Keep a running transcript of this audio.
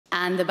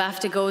And the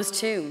BAFTA goes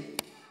to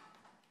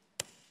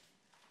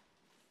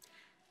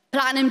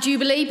Platinum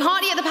Jubilee,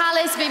 Party at the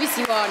Palace,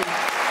 BBC One.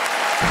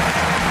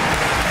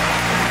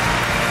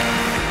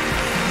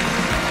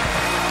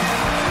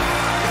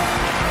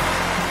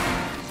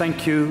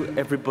 Thank you,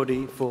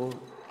 everybody,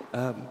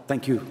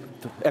 thank you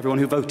to everyone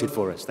who voted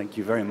for us. Thank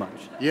you very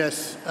much.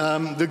 Yes,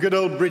 the good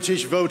old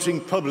British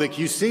voting public.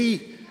 You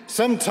see,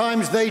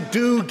 sometimes they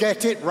do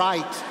get it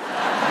right.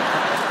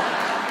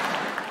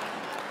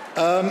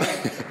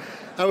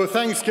 Our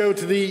thanks go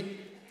to the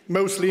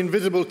mostly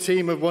invisible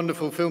team of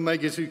wonderful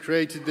filmmakers who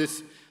created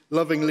this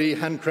lovingly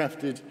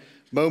handcrafted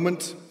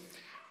moment.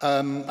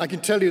 I can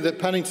tell you that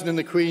Paddington and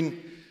the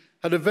Queen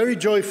had a very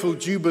joyful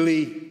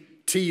Jubilee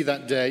tea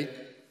that day,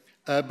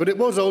 but it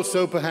was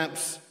also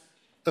perhaps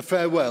a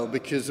farewell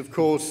because, of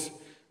course,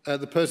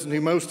 the person who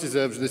most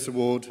deserves this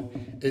award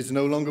is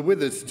no longer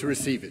with us to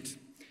receive it.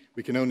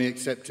 We can only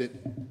accept it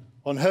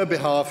on her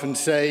behalf and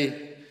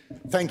say,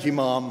 thank you,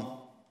 Ma'am,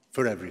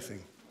 for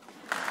everything.